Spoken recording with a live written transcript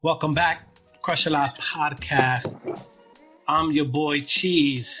Welcome back, Crush a Lot Podcast. I'm your boy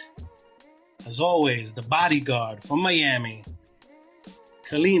Cheese. As always, the bodyguard from Miami,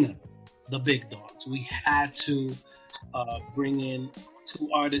 Kalina, the big dogs. We had to bring in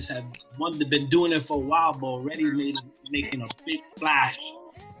two artists that one they've been doing it for a while, but already making a big splash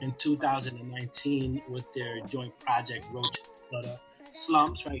in 2019 with their joint project Roach Butter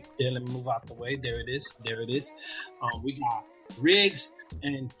Slumps. Right there, let me move out the way. There it is. There it is. We got Riggs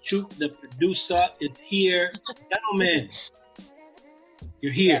and Choop, the producer, is here. Gentlemen,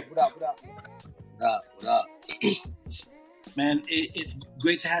 you're here. What up? What up? Man, it's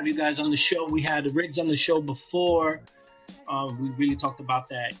great to have you guys on the show. We had Riggs on the show before. We really talked about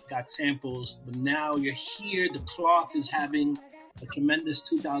that, got samples, but now you're here. The Cloth is having a tremendous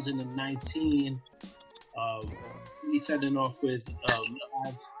 2019. We starting off with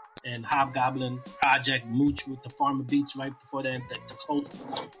Live and Hobgoblin Project, Mooch with the Farmer Beats right before that, the close.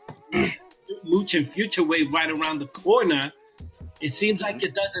 Mooch and Future Wave right around the corner. It seems like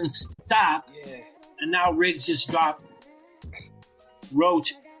it doesn't stop. Yeah. And now Riggs just dropped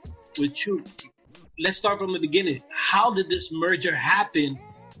Roach with Choop. Let's start from the beginning. How did this merger happen?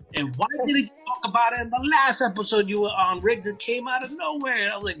 And why didn't you talk about it in the last episode you were on, Riggs? It came out of nowhere.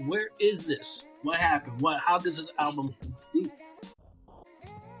 And I was like, where is this? What happened? How does this album be?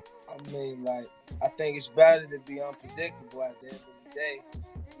 I mean, I think it's better to be unpredictable at the end of the day.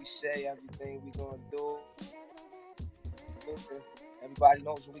 We say everything we're going to do. Everybody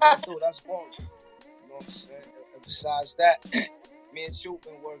knows what we're going to do. That's boring. You know what I'm saying? And besides that, me and Choop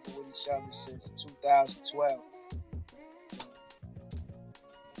been working with each other since 2012. You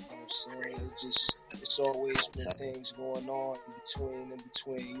know what I'm saying? It's always been things going on in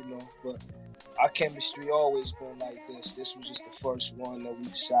between, you know. But our chemistry always been like this. This was just the first one that we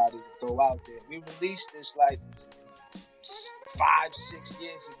decided to throw out there. We released this 5-6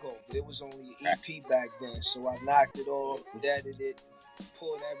 years ago, but it was only an EP back then. So I knocked it off, edited it,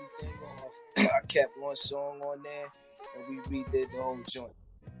 pulled everything off. I kept one song on there, and we redid the whole joint.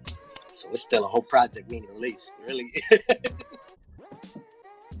 So it's still a whole project being released, really.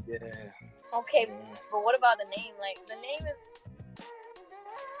 Yeah. Okay, but what about the name? Like, the name is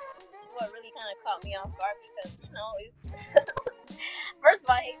what really kind of caught me off guard because, you know, it's... First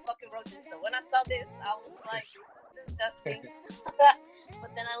of all, I hate fucking roaches, so when I saw this, I was like, this is disgusting.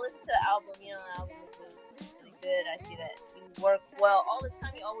 But then I listened to the album, you know, the album is really good. I see that you work well all the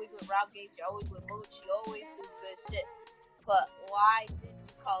time. You're always with Rob Gates, you're always with Mooch, you always do good shit. But why did you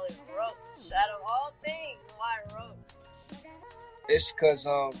call it Roach? Out of all things, why Roach? It's because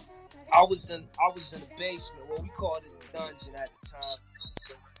I was in the basement. Well, we called it the dungeon at the time,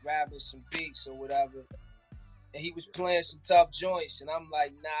 grabbing some beats or whatever. And he was playing some tough joints, and I'm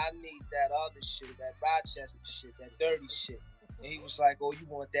like, nah, I need that other shit, that Rochester shit, that dirty shit. And he was like, oh, you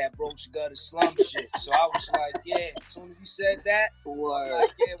want that Roach Gutter Slum shit? So I was like, yeah. As soon as he said that, I'm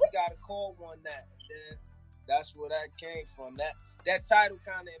like, yeah, we got to call one that. And then that's where that came from. That title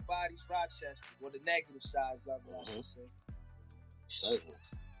kind of embodies Rochester, or the negative sides of it, I should say. Certainly.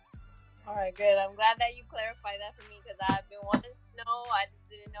 All right, good. I'm glad that you clarified that for me because I've been wanting to know. I just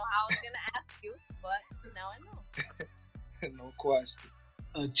didn't know how I was going to ask you, but now I know. No question.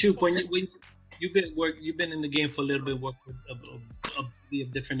 Choop, when you've been in the game for a little bit, working with a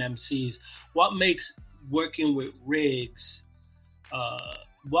different MCs. What makes working with Riggs?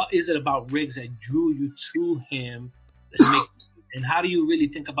 What is it about Riggs that drew you to him? And how do you really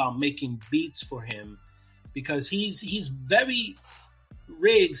think about making beats for him? Because he's very...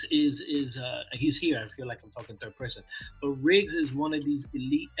 Riggs is he's here. I feel like I'm talking third person, but Riggs is one of these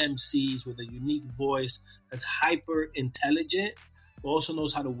elite MCs with a unique voice that's hyper intelligent, but also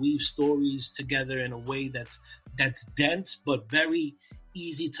knows how to weave stories together in a way that's dense but very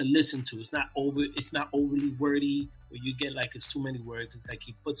easy to listen to. It's not overly wordy where you get like it's too many words. It's like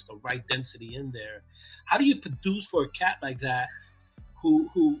he puts the right density in there. How do you produce for a cat like that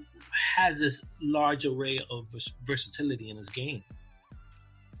who has this large array of versatility in his game?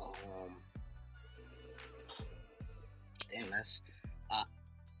 Damn, that's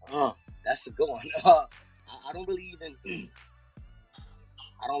a good one. I don't really even.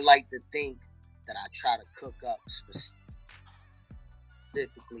 I don't like to think that I try to cook up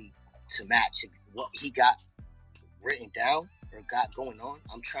specifically to match what he got written down or got going on.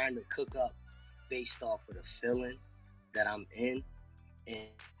 I'm trying to cook up based off of the feeling that I'm in, and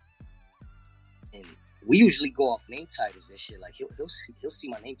we usually go off name titles and shit. Like he'll see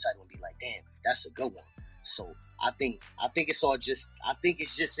my name title and be like, "Damn, that's a good one." So I think it's all just. I think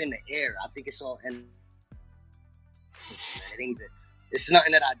it's just in the air. I think it's all in. It ain't even. It's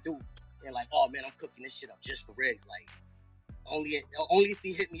nothing that I do and like, oh man, I'm cooking this shit up just for Riggs. Like, Only if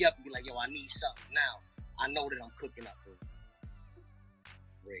he hit me up and be like, yo, I need something now. I know that I'm cooking up for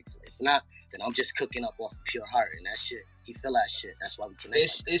Riggs. If not, then I'm just cooking up off of pure heart, and that shit, he feel that shit. That's why we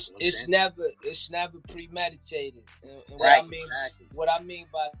connect. It's never premeditated. And right, what I mean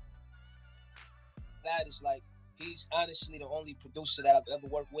by that is like he's honestly the only producer that I've ever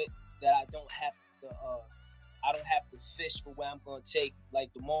worked with that I don't have to fish for where I'm gonna take.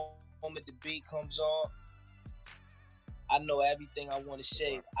 Like the moment the beat comes on, I know everything I want to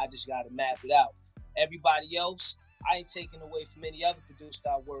say. I just gotta map it out. Everybody else, I ain't taking away from any other producer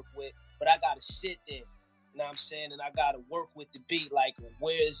I work with, but I gotta sit there. You know what I'm saying? And I gotta work with the beat. Like,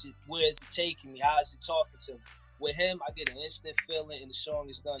 where is it taking me? How is it talking to me? With him, I get an instant feeling, and the song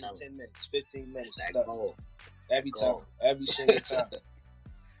is done in 10 minutes, 15 minutes. Every time, every single time.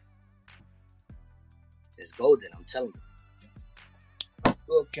 It's golden, I'm telling you.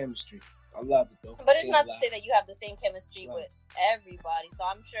 Good chemistry. I love it, though. But it's not to say that you have the same chemistry with everybody, so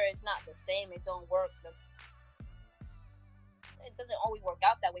I'm sure it's not the same. It don't work. It doesn't always work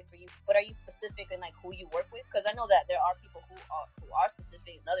out that way for you. But are you specific in like who you work with? Because I know that there are people who are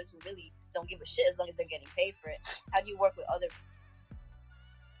specific and others who really don't give a shit as long as they're getting paid for it. How do you work with other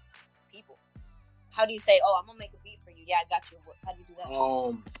people? How do you say, "Oh, I'm gonna make a beat for you"? Yeah, I got you. How do you do that?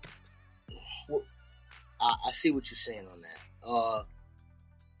 Well, I see what you're saying on that.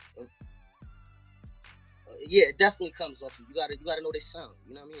 Yeah, it definitely comes off. You gotta know their sound.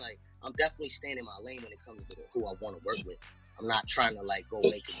 You know what I mean? Like, I'm definitely staying in my lane when it comes to who I want to work with. I'm not trying to like go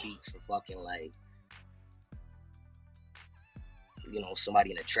make a beat for fucking like, you know,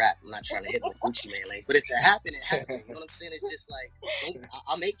 somebody in a trap. I'm not trying to hit no Gucci Man lanes. But if it happen, it happen. You know what I'm saying? It's just like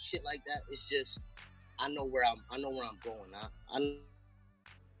I make shit like that. It's just I know where I'm going. I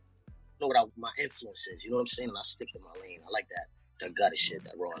know what my influence is. You know what I'm saying? And I stick to my lane. I like that gutter shit,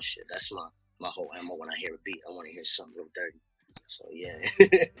 that raw shit. That's my whole ammo when I hear a beat. I want to hear something real dirty. So yeah.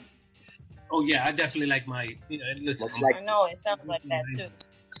 Oh yeah, I definitely like my. Listen, I know it sounds like that too.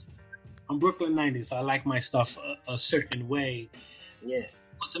 I'm Brooklyn 90s, so I like my stuff a certain way. Yeah.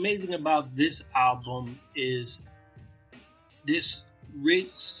 What's amazing about this album is this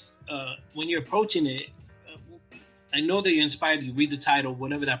Riggs. When you're approaching it, I know that you're inspired. You read the title,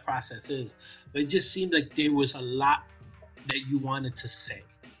 whatever that process is, but it just seemed like there was a lot that you wanted to say.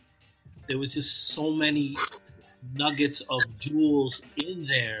 There was just so many nuggets of jewels in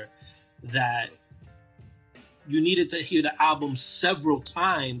there that you needed to hear the album several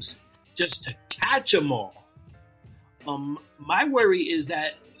times just to catch them all. My worry is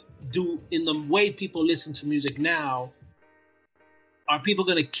that in the way people listen to music now, are people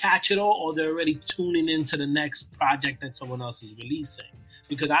going to catch it all, or they're already tuning into the next project that someone else is releasing?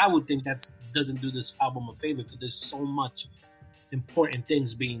 Because I would think that doesn't do this album a favor, because there's so much important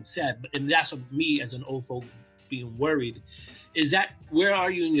things being said. And that's what me as an old folk being worried. Is that where are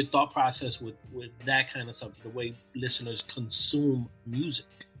you in your thought process with that kind of stuff, the way listeners consume music?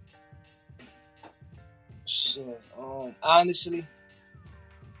 Shit, honestly,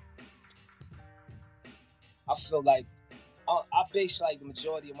 I feel like I base like the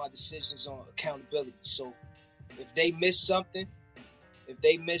majority of my decisions on accountability. So if they miss something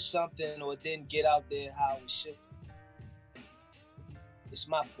or it didn't get out there how it should, it's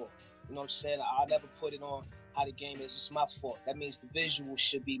my fault. You know what I'm saying? I'll never put it on how the game is. It's my fault. That means the visual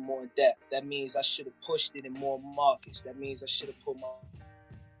should be more in depth. That means I should have pushed it in more markets. That means I should have put my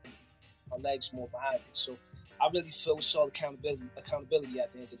legs more behind it. So I really feel it's all accountability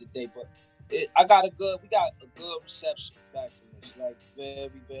at the end of the day. But we got a good reception back from this, like very,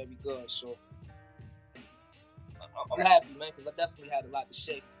 very good. So I'm happy, man, because I definitely had a lot to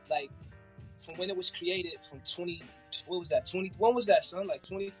say. Like from when it was created, from 20, what was that? When was that, son? Like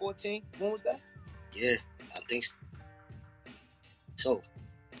 2014? When was that? Yeah, I think so.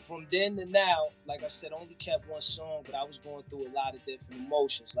 From then to now, like I said, I only kept one song, but I was going through a lot of different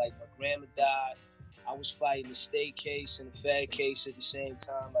emotions. Like my grandma died. I was fighting the state case and the Fed case at the same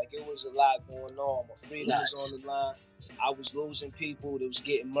time. Like it was a lot going on. My freedom was on the line. I was losing people that was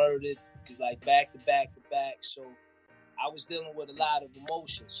getting murdered, like back to back. So I was dealing with a lot of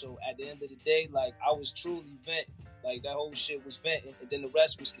emotions. So at the end of the day, like I was truly venting. Like that whole shit was venting, and then the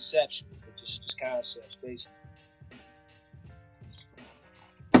rest was conceptual, just concepts, basically.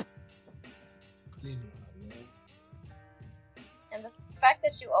 And the fact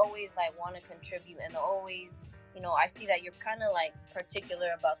that you always like want to contribute and always, I see that you're kind of like particular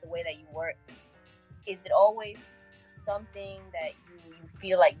about the way that you work. Is it always something that you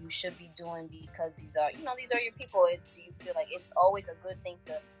feel like you should be doing because these are your people? Do you feel like it's always a good thing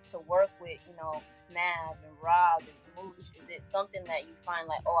to work with, Mav and Rob and Mooch? Is it something that you find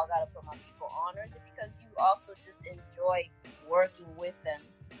like, oh, I gotta put my people on, or is it because you also just enjoy working with them,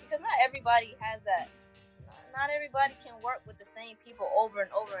 because not everybody has that. Not everybody can work with the same people over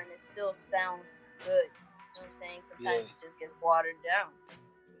and over and it still sound good. You know what I'm saying? Sometimes it just gets watered down.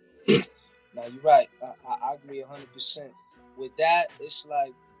 Now you're right. I agree 100%. With that, it's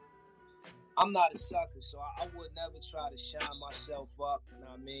like I'm not a sucker, so I would never try to shine myself up, you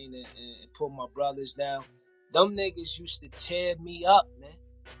know what I mean, and put my brothers down. Them niggas used to tear me up, man.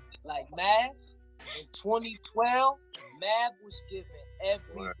 Like Mav, in 2012, Mav was giving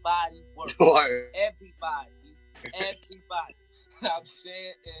everybody work. Everybody. You know what I'm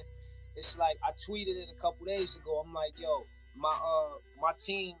saying? And it's like I tweeted it a couple days ago. I'm like, yo, my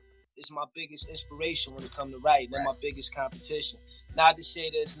team is my biggest inspiration when it comes to writing. They're my biggest competition. Not to say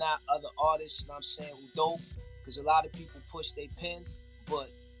there's not other artists, you know what I'm saying, who dope, because a lot of people push their pen, but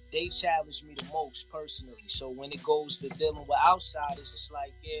they challenge me the most personally. So when it goes to dealing with outsiders, it's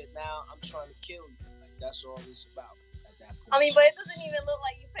like, yeah, now I'm trying to kill you. Like, that's all it's about at that point. I mean, but it doesn't even look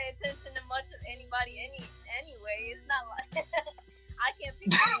like you pay attention to much of anybody anyway. It's not like I can't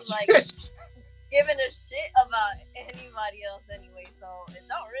picture you like giving a shit about anybody else anyway. So it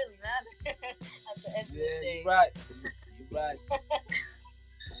don't really matter at the end of the day. You're right. You're right.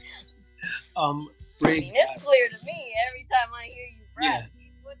 Rig, I mean, it's clear to me every time I hear you rap.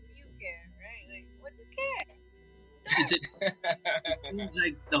 What do you care, right? Like, what do you care? It seems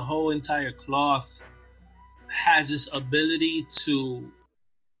like the whole entire cloth has this ability to.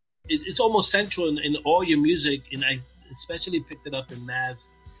 It's almost central in all your music, and I especially picked it up in Mav,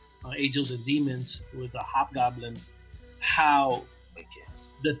 Angels and Demons with a Hobgoblin. How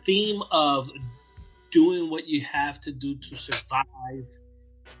the theme of doing what you have to do to survive,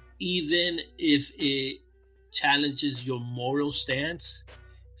 even if it challenges your moral stance,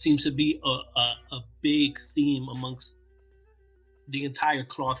 seems to be a big theme amongst the entire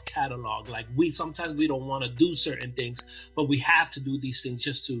cloth catalog. Like sometimes we don't want to do certain things, but we have to do these things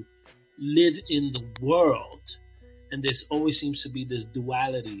just to live in the world. And this always seems to be this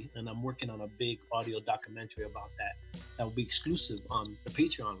duality. And I'm working on a big audio documentary about that. That will be exclusive on the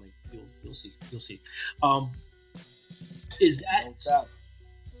Patreon link. You'll see.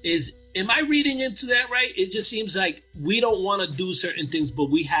 Am I reading into that right? It just seems like we don't want to do certain things, but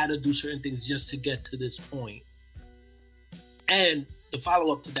we had to do certain things just to get to this point. And the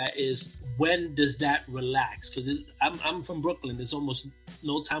follow-up to that is, when does that relax? Because I'm from Brooklyn. There's almost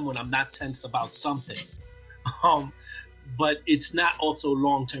no time when I'm not tense about something. But it's not also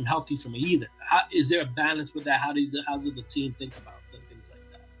long-term healthy for me either. Is there a balance with that? How does the team think about things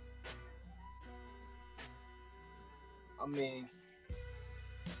like that? I mean,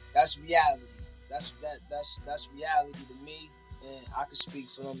 that's reality. That's reality to me, and I can speak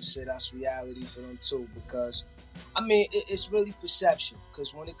for them and say that's reality for them too. Because, I mean, it's really perception.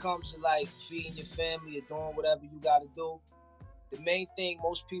 Because when it comes to like feeding your family or doing whatever you got to do, the main thing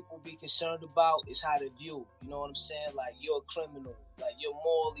most people be concerned about is how they view. You know what I'm saying? Like, you're a criminal. Like, you're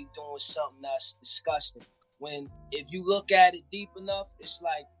morally doing something that's disgusting. When, if you look at it deep enough, it's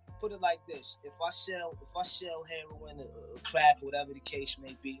like, put it like this: if I sell heroin or crack, whatever the case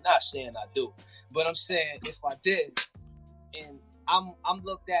may be, not saying I do, but I'm saying if I did, and I'm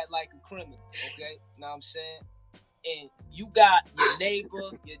looked at like a criminal, okay? Know what I'm saying? And you got your neighbor,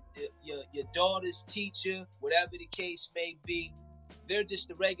 your daughter's teacher, whatever the case may be, they're just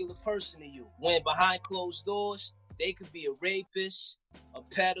a regular person to you. When behind closed doors, they could be a rapist, a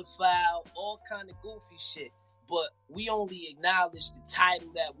pedophile, all kind of goofy shit. But we only acknowledge the title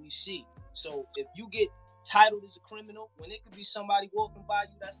that we see. So if you get titled as a criminal, when it could be somebody walking by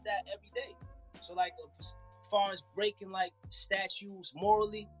you that's that every day. So like, as far as breaking like statutes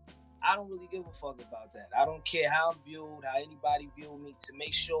morally, I don't really give a fuck about that. I don't care how I'm viewed, how anybody view me, to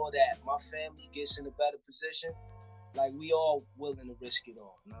make sure that my family gets in a better position. Like, we all willing to risk it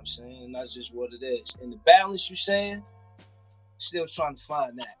all. You know what I'm saying? And that's just what it is. And the balance you're saying, still trying to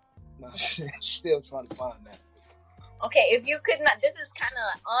find that. You know what I'm saying? Still trying to find that. Okay, if you could not, this is kind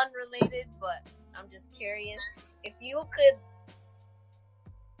of unrelated, but I'm just curious. If you could,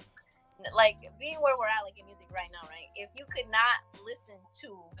 like, being where we're at, like in music right now, right? If you could not listen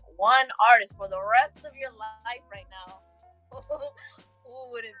to one artist for the rest of your life right now, who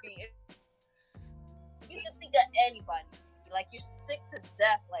would it be? If you could think of anybody, like you're sick to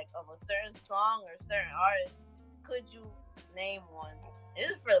death, like of a certain song or a certain artist, could you name one?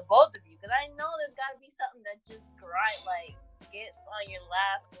 This is for the both of you, because I know there's got to be something that just gets on your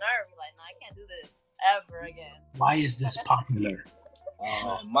last nerve. You're like, no, I can't do this ever again. Why is this popular?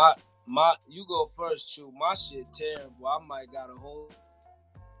 My, you go first, Chew. My shit terrible. I might got a whole.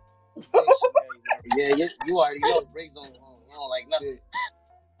 Yeah, you already know Riggs don't like nothing.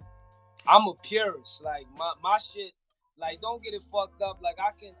 I'm a purist. Like my shit, Like, don't get it fucked up. Like,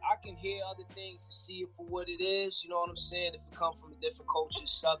 I can hear other things and see it for what it is. You know what I'm saying? If it comes from a different culture,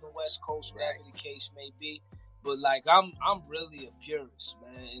 Southern, West Coast, whatever the case may be. But like, I'm really a purist,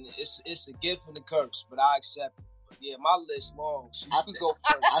 man. And it's a gift and a curse, but I accept it. But yeah, my list long, so you can go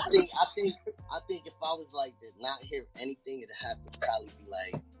first. I think if I was like to not hear anything, it'd have to probably be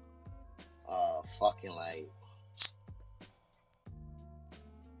like, fucking like.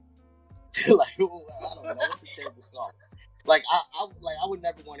 Like, I don't know. It's a terrible song. Like I would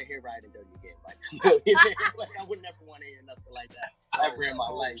never want to hear "Riding Dirty" again. Like I would never want to hear nothing like that ever in my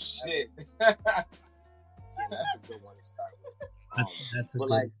life. Shit. Yeah, that's a good one to start with. That's a but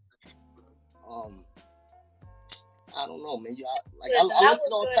good like, I don't know, man. I listen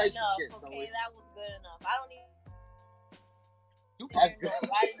to all types of shit. So okay, that was good enough. I don't even. You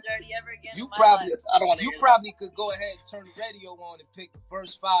Riding Dirty ever again. You in my probably, life. you probably could go ahead and turn the radio on and pick the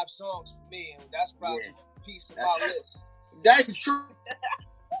first 5 songs for me, and that's probably a piece of my list. That's true.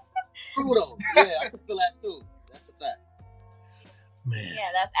 True though. Yeah, I can feel that too. That's a fact. Man. Yeah,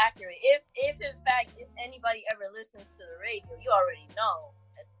 that's accurate. If in fact, if anybody ever listens to the radio, you already know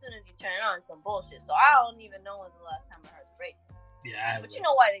as soon as you turn it on, it's some bullshit. So I don't even know when's the last time I heard the radio. Yeah, but you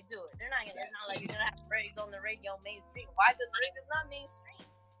know why they do it. They're not gonna. It's not like you're gonna have Rigs on the radio mainstream. Why? Because Rigs is not mainstream.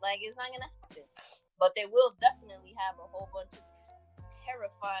 Like, it's not gonna happen. But they will definitely have a whole bunch of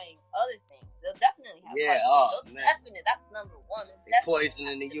terrifying other things. They'll definitely have. Yeah, man. Definitely, that's number one. They're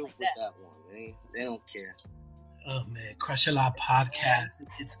poisoning the youth with that one, man. They don't care. Oh man, Crush a Lot podcast.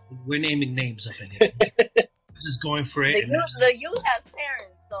 We're naming names up in here. Just going for it. The youth has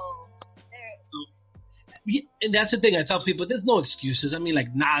parents, so they're. Yeah, and that's the thing I tell people, there's no excuses. I mean,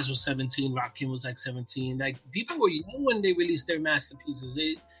 like, Nas was 17, Rakim was like 17. Like, people were young when they released their masterpieces.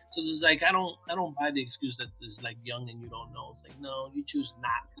 So there's like, I don't buy the excuse that it's like young and you don't know. It's like, no, you choose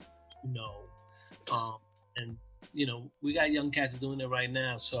not to know. And you know, we got young cats doing it right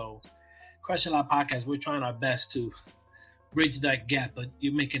now. So Crush a Lot podcast, we're trying our best to bridge that gap, but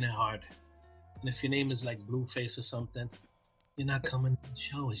you're making it hard. And if your name is like Blueface or something, you're not coming to the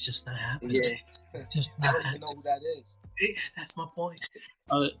show. It's just not happening. Yeah. Just I not don't even happening. know who that is. That's my point.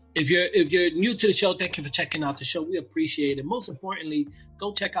 If you're new to the show, thank you for checking out the show. We appreciate it. Most importantly,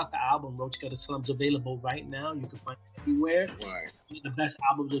 go check out the album Roach Gutter Slums, available right now. You can find it everywhere. Right. One of the best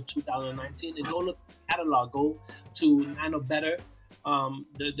albums of 2019. And go look at the catalog. Go to Nano Better.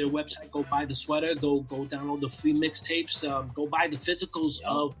 Their website. Go buy the sweater. Go download the free mixtapes. Go buy the physicals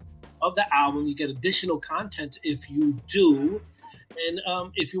of the album. You get additional content if you do. And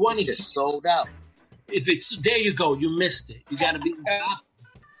if you want to get sold out. If it's there, you go. You missed it. You gotta be.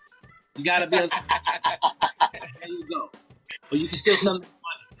 You gotta be. There you go. But you can still send them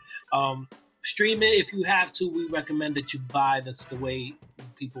money. Stream it if you have to. We recommend that you buy. That's the way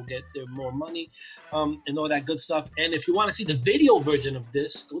people get their more money, and all that good stuff. And if you want to see the video version of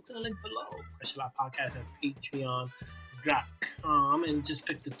this, go to the link below. Crush a Lot Podcast at Patreon.com and just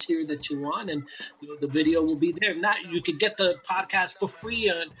pick the tier that you want, and the video will be there. If not, you could get the podcast for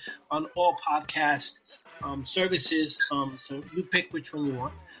free on all podcast services. So you pick which one you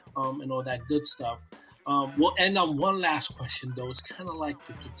want, and all that good stuff. We'll end on one last question, though. It's kind of like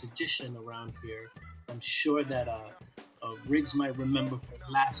the tradition around here. I'm sure that Riggs might remember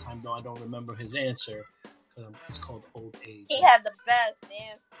from last time, though I don't remember his answer. It's called old age. He had the best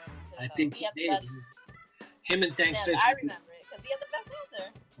answer. I think he did. Him and Thanks. Yeah, I remember it because he had the best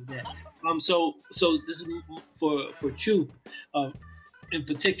answer. Yeah. So this is for Chu, in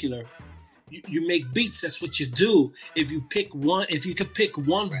particular. You make beats. That's what you do. If you could pick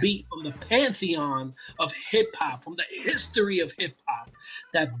one beat from the pantheon of hip hop, from the history of hip hop,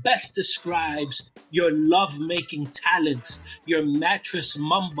 that best describes your love-making talents, your mattress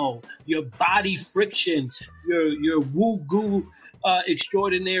mumbo, your body friction, your woo-goo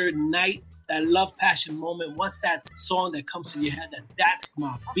extraordinary night, that love passion moment. What's that song that comes to your head? That's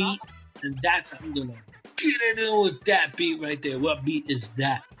my beat, and I'm gonna get it in with that beat right there. What beat is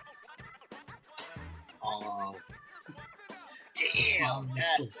that? Damn,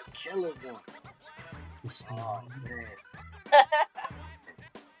 that's a killer one. Oh man,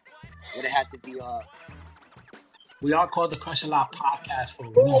 would it have to be We are called the Crush a Lot Podcast for a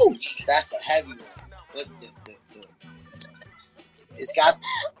reason. That's a heavy one. What's the it's got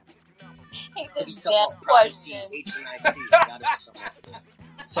to be something off Prodigy, HNIC. It's got to be something like that.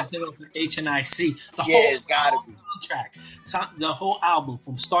 Something else with HNIC. It's got to be. Soundtrack. The whole album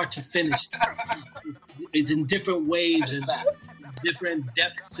from start to finish. It's in different waves and different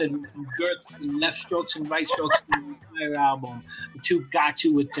depths and girths and left strokes and right strokes in the entire album. But you got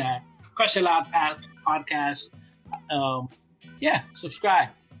you with that. Crush a Lot Podcast. Subscribe.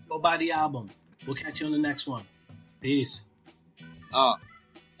 Go buy the album. We'll catch you on the next one. Peace. Uh.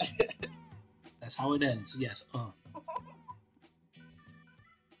 That's how it ends. Yes.